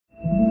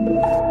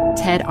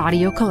TED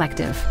Audio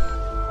Collective.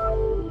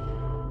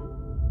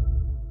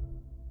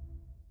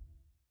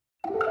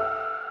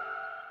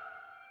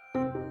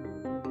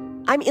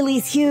 I'm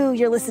Elise Hu.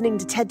 You're listening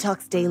to TED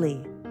Talks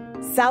Daily.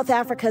 South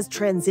Africa's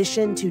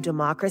transition to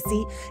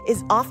democracy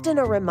is often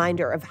a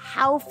reminder of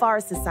how far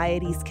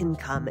societies can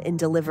come in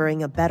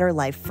delivering a better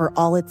life for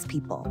all its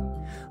people.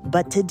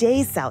 But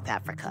today's South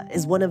Africa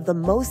is one of the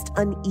most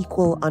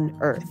unequal on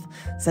earth,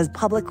 says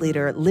public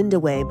leader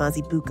Lindiwe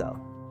Mazibuko.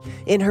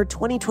 In her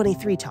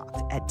 2023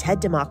 talk at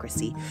TED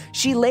Democracy,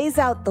 she lays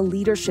out the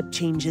leadership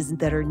changes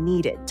that are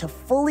needed to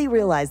fully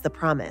realize the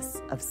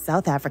promise of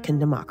South African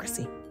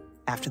democracy.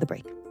 After the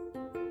break.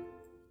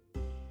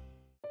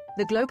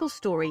 The Global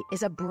Story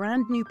is a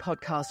brand new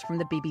podcast from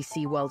the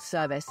BBC World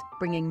Service,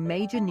 bringing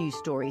major news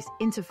stories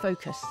into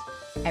focus.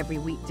 Every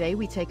weekday,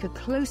 we take a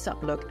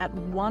close-up look at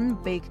one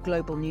big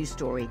global news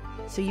story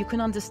so you can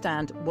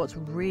understand what's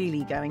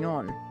really going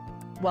on.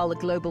 While the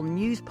Global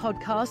News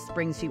podcast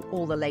brings you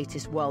all the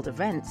latest world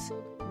events,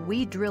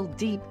 we drill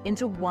deep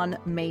into one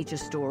major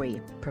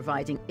story,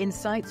 providing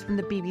insights from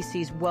the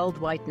BBC's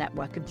worldwide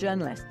network of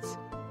journalists.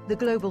 The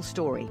Global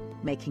Story,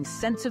 making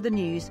sense of the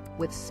news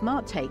with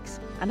smart takes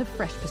and a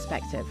fresh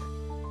perspective.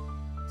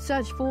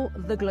 Search for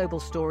The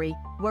Global Story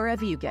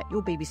wherever you get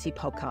your BBC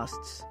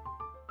podcasts.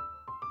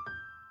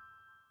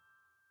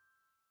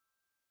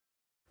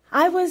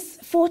 I was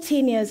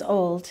 14 years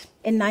old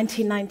in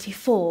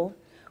 1994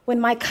 when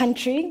my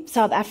country,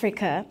 South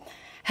Africa,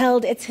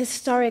 held its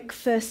historic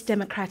first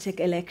democratic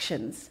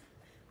elections.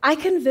 I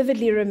can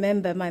vividly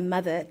remember my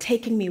mother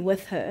taking me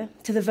with her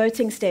to the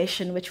voting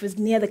station, which was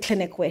near the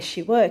clinic where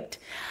she worked,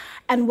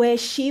 and where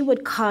she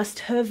would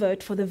cast her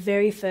vote for the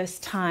very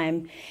first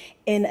time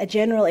in a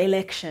general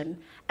election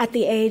at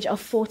the age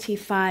of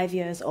 45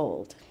 years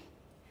old.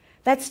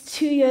 That's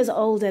 2 years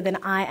older than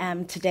I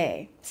am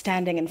today,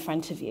 standing in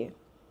front of you.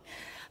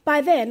 By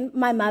then,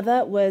 my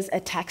mother was a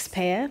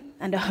taxpayer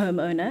and a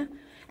homeowner,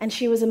 and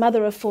she was a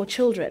mother of 4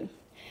 children.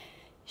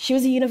 She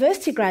was a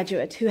university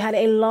graduate who had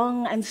a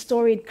long and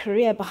storied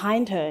career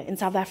behind her in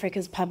South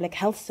Africa's public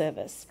health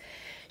service.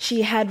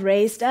 She had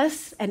raised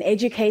us and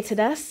educated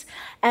us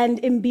and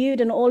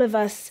imbued in all of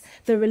us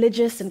the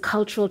religious and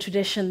cultural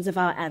traditions of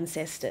our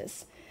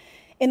ancestors.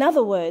 In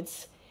other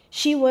words,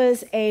 she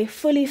was a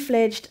fully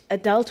fledged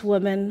adult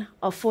woman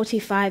of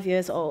 45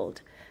 years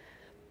old,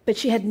 but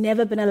she had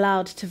never been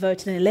allowed to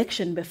vote in an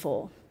election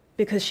before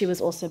because she was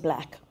also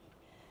black.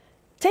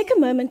 Take a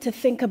moment to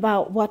think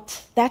about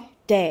what that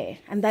day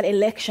and that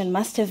election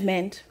must have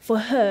meant for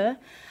her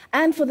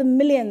and for the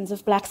millions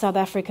of black South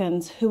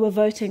Africans who were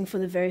voting for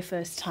the very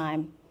first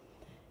time.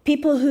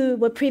 People who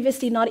were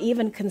previously not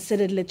even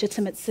considered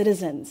legitimate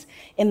citizens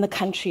in the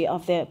country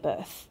of their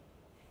birth.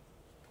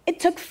 It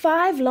took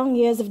 5 long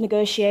years of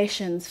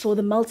negotiations for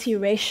the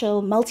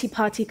multiracial,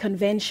 multi-party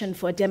convention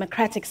for a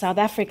democratic South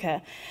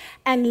Africa,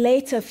 and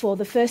later for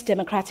the first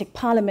democratic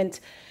parliament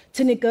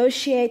to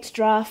negotiate,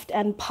 draft,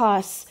 and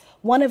pass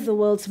one of the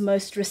world's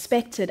most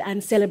respected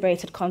and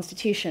celebrated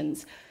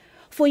constitutions.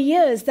 For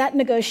years, that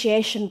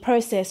negotiation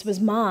process was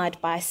marred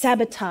by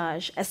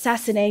sabotage,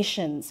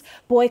 assassinations,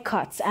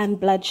 boycotts, and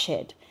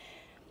bloodshed.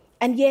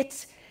 And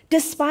yet,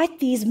 despite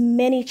these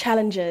many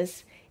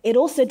challenges, it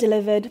also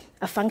delivered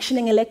a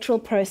functioning electoral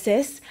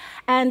process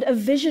and a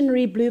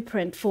visionary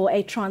blueprint for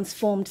a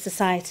transformed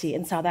society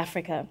in South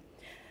Africa.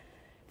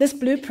 This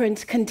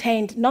blueprint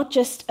contained not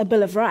just a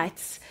Bill of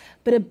Rights,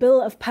 but a Bill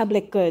of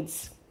Public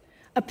Goods,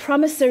 a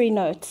promissory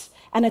note,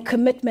 and a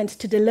commitment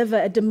to deliver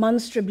a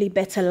demonstrably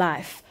better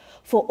life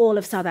for all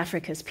of South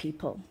Africa's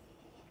people.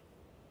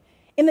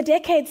 In the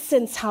decades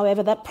since,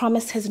 however, that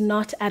promise has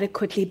not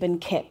adequately been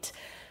kept,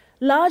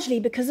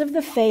 largely because of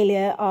the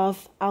failure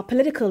of our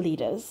political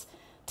leaders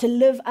to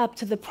live up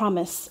to the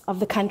promise of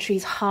the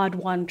country's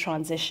hard-won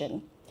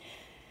transition.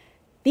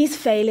 These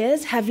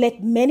failures have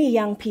led many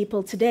young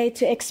people today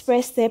to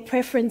express their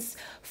preference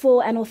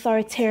for an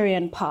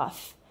authoritarian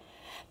path,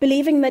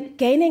 believing that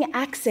gaining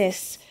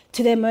access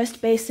to their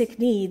most basic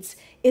needs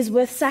is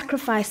worth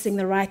sacrificing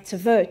the right to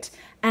vote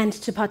and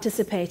to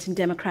participate in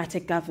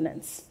democratic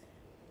governance.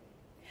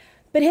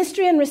 But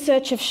history and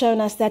research have shown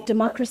us that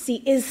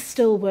democracy is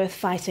still worth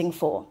fighting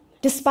for,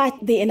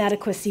 despite the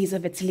inadequacies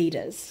of its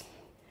leaders.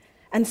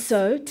 And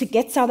so, to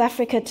get South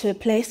Africa to a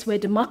place where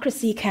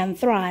democracy can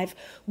thrive,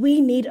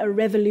 we need a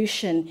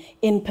revolution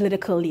in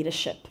political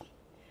leadership.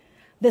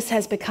 This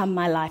has become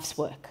my life's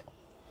work.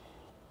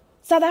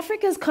 South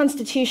Africa's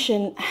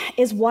constitution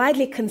is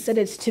widely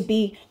considered to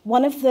be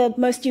one of the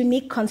most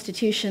unique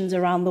constitutions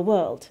around the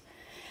world.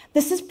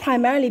 This is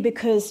primarily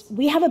because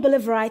we have a Bill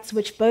of Rights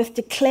which both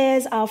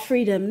declares our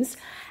freedoms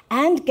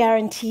and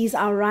guarantees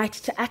our right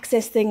to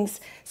access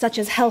things such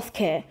as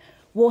healthcare,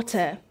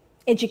 water,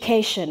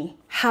 education,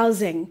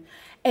 housing,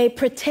 a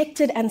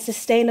protected and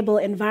sustainable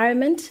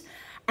environment,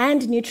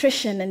 and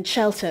nutrition and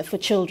shelter for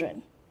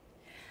children.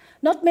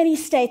 Not many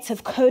states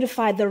have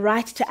codified the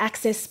right to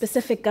access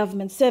specific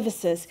government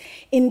services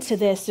into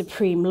their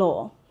supreme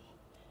law.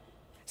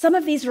 Some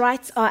of these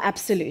rights are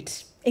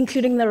absolute,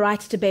 including the right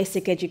to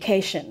basic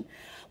education,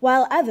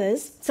 while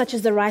others, such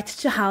as the right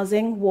to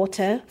housing,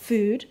 water,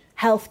 food,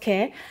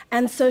 healthcare,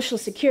 and social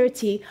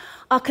security,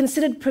 are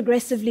considered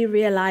progressively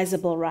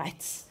realizable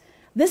rights.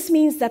 This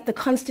means that the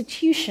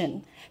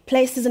Constitution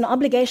places an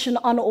obligation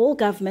on all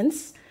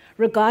governments,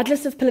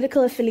 regardless of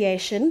political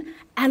affiliation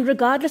and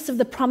regardless of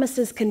the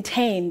promises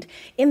contained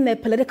in their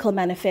political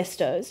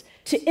manifestos,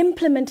 to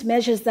implement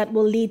measures that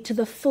will lead to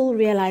the full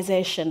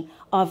realization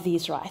of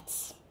these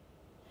rights.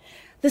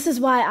 This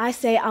is why I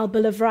say our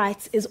Bill of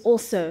Rights is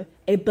also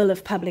a Bill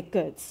of Public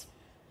Goods.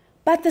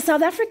 But the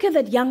South Africa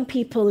that young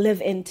people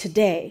live in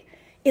today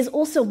is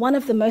also one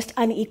of the most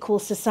unequal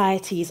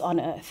societies on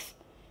earth.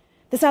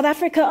 The South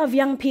Africa of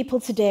young people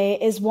today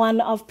is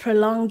one of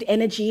prolonged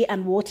energy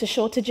and water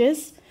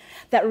shortages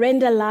that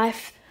render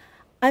life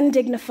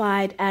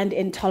undignified and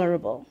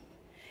intolerable.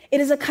 It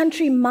is a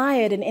country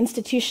mired in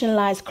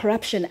institutionalized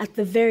corruption at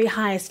the very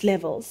highest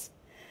levels.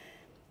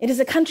 It is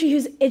a country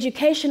whose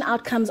education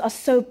outcomes are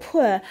so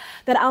poor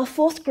that our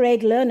fourth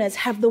grade learners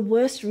have the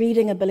worst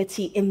reading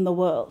ability in the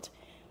world.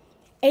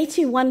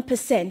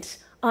 81%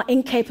 are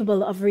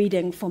incapable of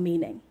reading for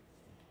meaning.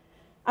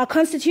 Our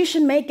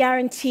Constitution may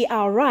guarantee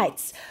our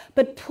rights,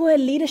 but poor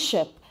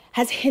leadership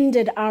has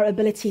hindered our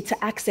ability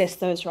to access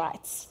those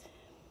rights.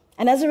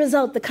 And as a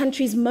result, the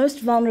country's most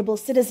vulnerable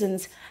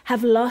citizens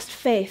have lost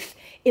faith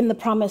in the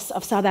promise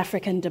of South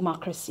African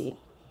democracy.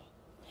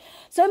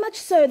 So much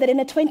so that in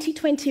a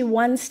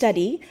 2021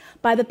 study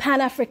by the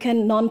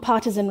Pan-African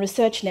Non-Partisan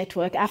Research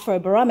Network,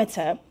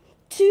 Afrobarometer,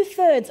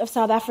 2/3 of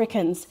South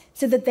Africans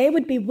said that they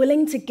would be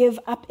willing to give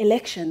up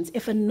elections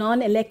if a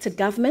non-elected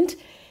government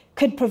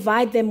could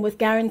provide them with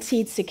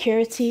guaranteed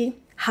security,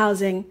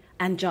 housing,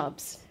 and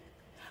jobs.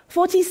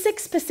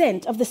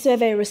 46% of the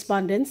survey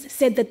respondents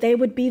said that they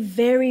would be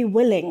very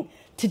willing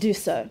to do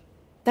so.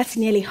 That's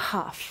nearly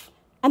half.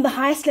 And the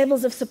highest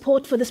levels of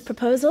support for this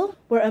proposal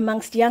were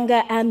amongst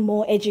younger and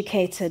more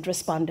educated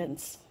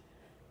respondents.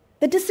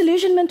 The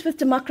disillusionment with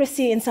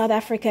democracy in South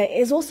Africa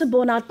is also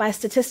borne out by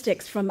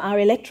statistics from our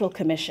Electoral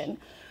Commission,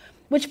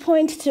 which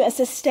point to a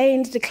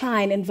sustained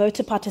decline in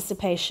voter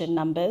participation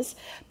numbers,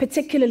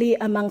 particularly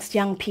amongst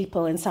young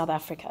people in South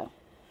Africa.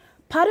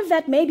 Part of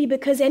that may be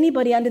because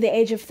anybody under the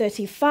age of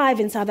 35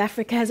 in South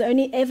Africa has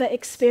only ever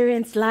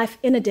experienced life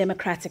in a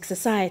democratic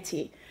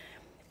society.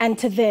 And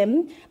to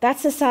them, that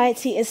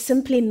society is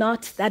simply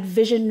not that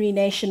visionary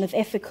nation of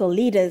ethical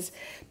leaders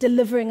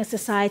delivering a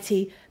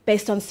society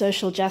based on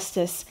social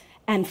justice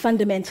and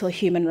fundamental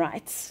human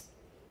rights.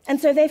 And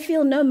so they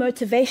feel no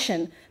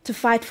motivation to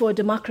fight for a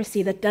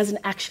democracy that doesn't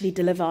actually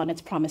deliver on its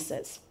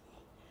promises.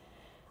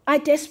 I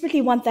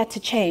desperately want that to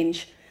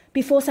change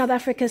before South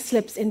Africa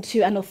slips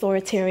into an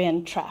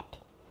authoritarian trap.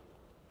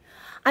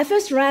 I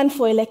first ran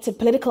for elected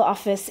political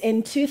office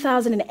in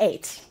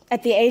 2008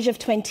 at the age of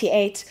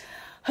 28,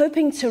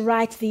 hoping to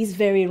right these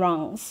very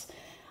wrongs.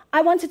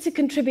 I wanted to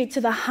contribute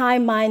to the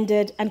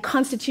high-minded and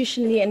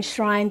constitutionally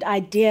enshrined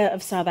idea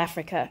of South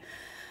Africa,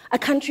 a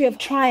country of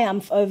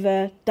triumph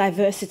over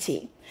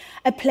diversity,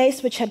 a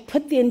place which had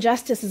put the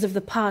injustices of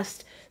the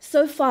past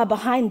so far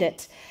behind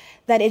it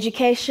that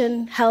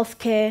education,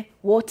 healthcare,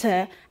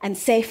 water, and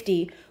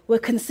safety were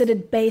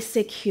considered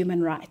basic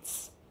human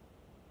rights.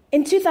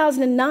 In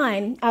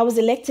 2009, I was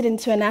elected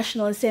into a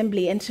National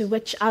Assembly into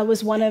which I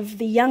was one of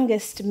the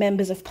youngest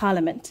members of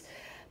Parliament.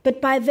 But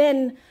by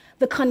then,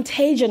 the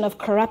contagion of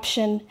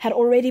corruption had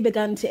already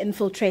begun to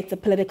infiltrate the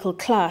political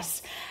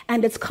class,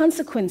 and its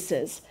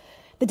consequences,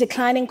 the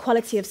declining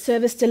quality of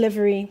service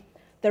delivery,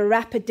 the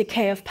rapid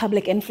decay of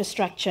public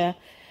infrastructure,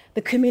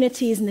 the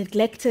communities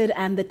neglected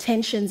and the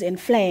tensions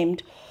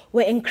inflamed,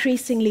 were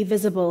increasingly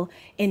visible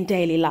in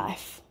daily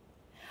life.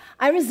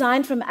 I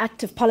resigned from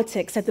active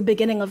politics at the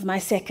beginning of my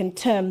second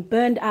term,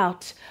 burned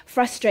out,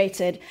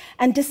 frustrated,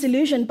 and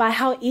disillusioned by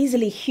how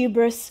easily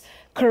hubris,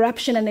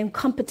 corruption, and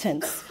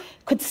incompetence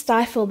could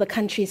stifle the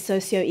country's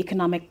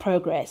socio-economic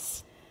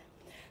progress.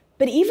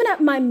 But even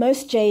at my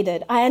most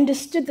jaded, I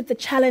understood that the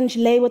challenge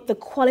lay with the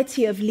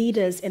quality of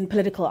leaders in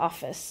political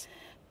office,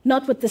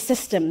 not with the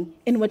system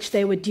in which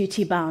they were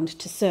duty-bound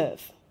to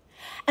serve.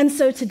 And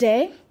so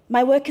today,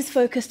 my work is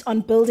focused on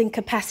building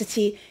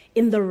capacity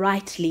in the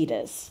right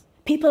leaders,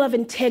 people of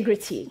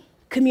integrity,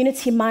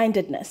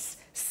 community-mindedness,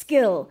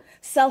 skill,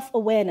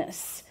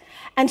 self-awareness,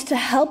 and to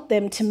help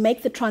them to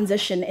make the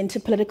transition into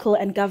political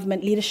and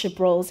government leadership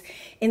roles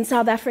in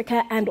South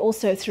Africa and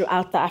also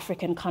throughout the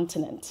African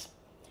continent.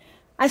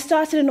 I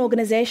started an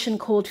organization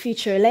called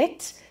Future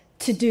Elect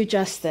to do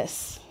just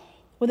this,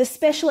 with a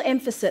special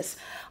emphasis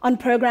on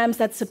programs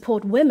that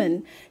support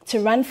women to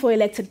run for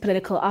elected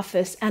political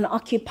office and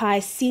occupy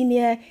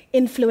senior,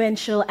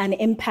 influential, and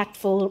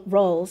impactful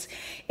roles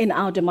in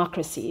our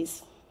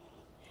democracies.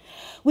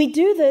 We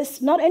do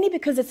this not only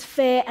because it's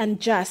fair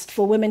and just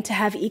for women to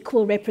have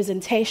equal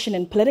representation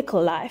in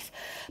political life,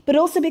 but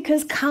also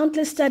because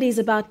countless studies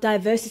about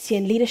diversity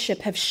and leadership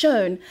have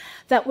shown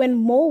that when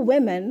more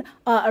women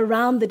are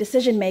around the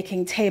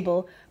decision-making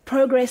table,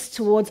 progress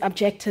towards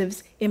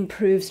objectives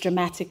improves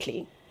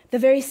dramatically. The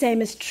very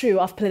same is true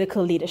of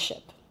political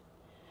leadership.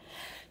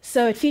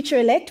 So at Future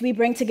Elect, we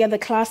bring together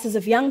classes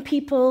of young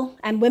people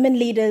and women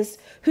leaders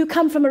who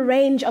come from a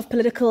range of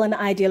political and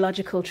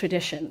ideological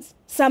traditions,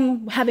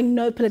 some having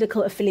no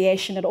political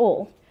affiliation at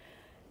all,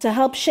 to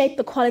help shape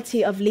the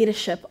quality of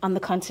leadership on the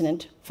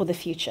continent for the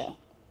future.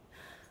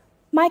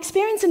 My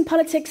experience in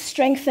politics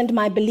strengthened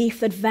my belief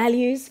that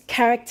values,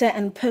 character,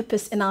 and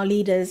purpose in our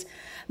leaders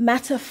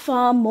matter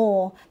far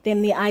more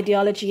than the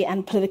ideology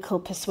and political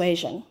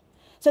persuasion.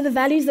 So the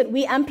values that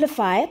we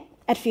amplify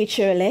at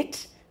Future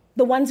Elect,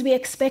 the ones we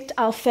expect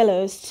our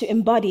fellows to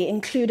embody,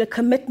 include a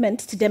commitment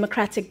to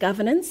democratic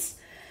governance,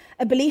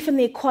 a belief in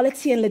the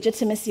equality and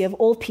legitimacy of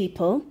all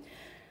people,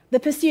 the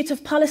pursuit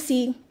of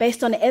policy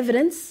based on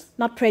evidence,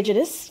 not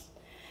prejudice,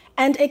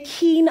 and a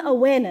keen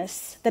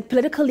awareness that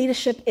political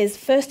leadership is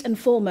first and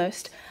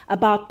foremost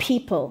about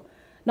people,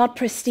 not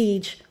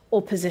prestige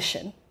or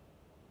position.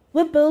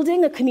 We're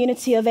building a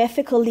community of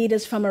ethical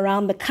leaders from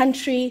around the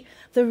country,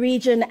 the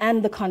region,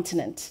 and the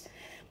continent.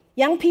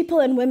 Young people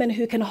and women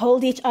who can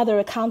hold each other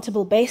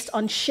accountable based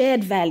on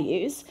shared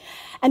values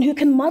and who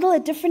can model a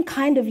different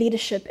kind of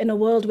leadership in a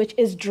world which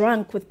is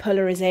drunk with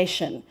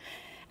polarization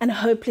and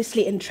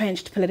hopelessly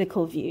entrenched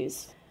political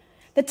views.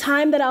 The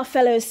time that our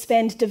fellows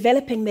spend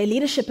developing their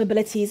leadership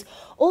abilities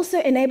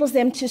also enables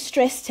them to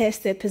stress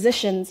test their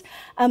positions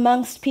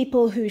amongst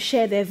people who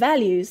share their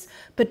values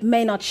but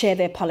may not share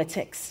their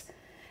politics,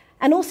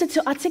 and also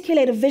to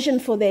articulate a vision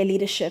for their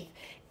leadership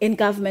in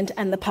government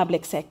and the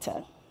public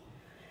sector.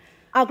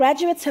 Our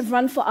graduates have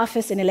run for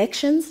office in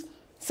elections,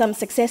 some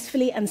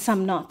successfully and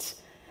some not.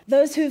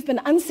 Those who've been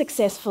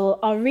unsuccessful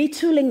are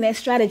retooling their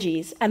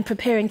strategies and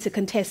preparing to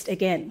contest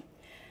again.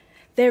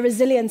 Their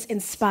resilience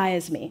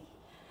inspires me.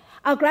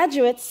 Our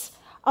graduates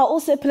are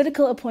also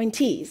political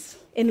appointees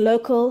in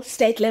local,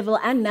 state level,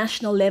 and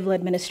national level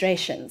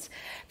administrations.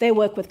 They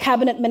work with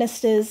cabinet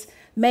ministers,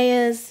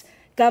 mayors,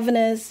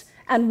 governors,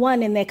 and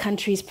one in their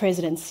country's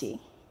presidency.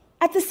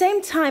 At the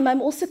same time,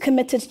 I'm also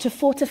committed to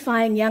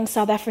fortifying young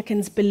South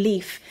Africans'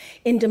 belief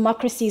in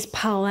democracy's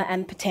power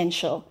and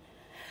potential.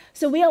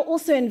 So we are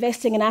also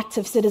investing in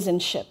active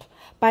citizenship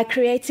by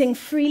creating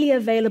freely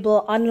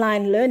available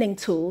online learning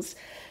tools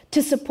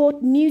to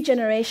support new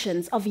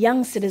generations of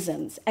young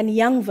citizens and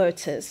young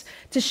voters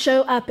to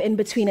show up in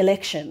between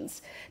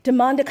elections,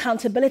 demand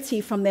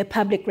accountability from their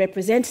public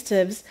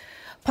representatives,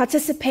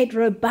 participate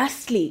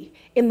robustly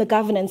in the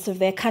governance of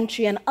their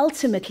country, and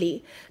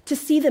ultimately to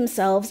see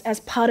themselves as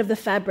part of the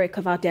fabric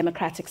of our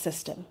democratic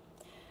system.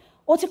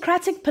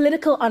 Autocratic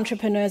political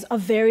entrepreneurs are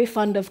very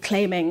fond of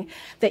claiming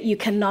that you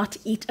cannot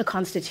eat a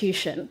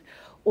constitution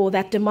or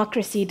that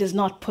democracy does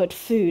not put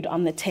food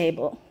on the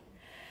table.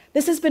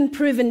 This has been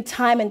proven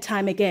time and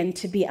time again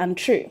to be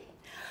untrue.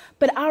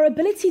 But our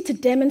ability to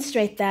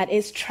demonstrate that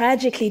is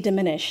tragically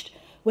diminished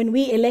when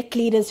we elect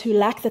leaders who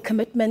lack the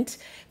commitment,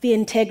 the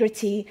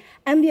integrity,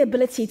 and the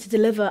ability to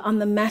deliver on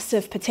the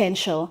massive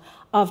potential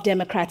of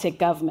democratic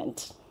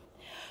government.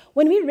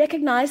 When we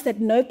recognize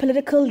that no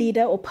political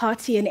leader or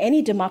party in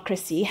any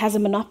democracy has a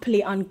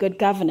monopoly on good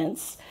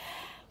governance,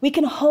 we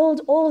can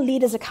hold all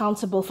leaders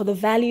accountable for the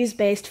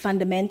values-based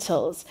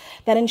fundamentals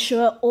that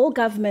ensure all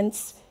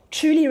governments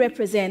truly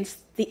represent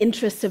the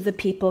interests of the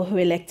people who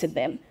elected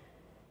them.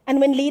 And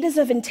when leaders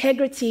of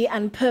integrity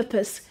and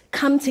purpose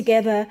come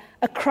together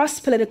across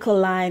political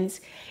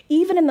lines,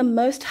 even in the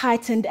most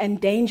heightened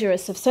and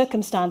dangerous of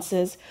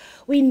circumstances,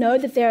 we know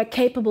that they are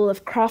capable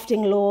of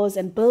crafting laws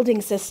and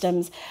building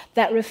systems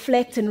that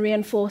reflect and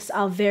reinforce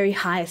our very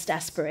highest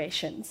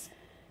aspirations.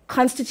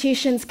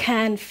 Constitutions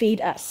can feed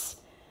us.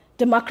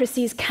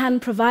 Democracies can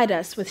provide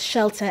us with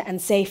shelter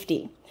and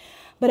safety,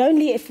 but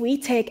only if we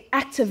take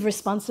active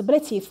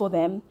responsibility for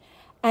them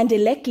and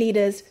elect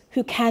leaders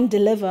who can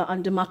deliver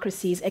on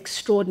democracy's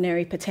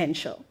extraordinary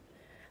potential.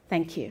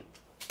 Thank you.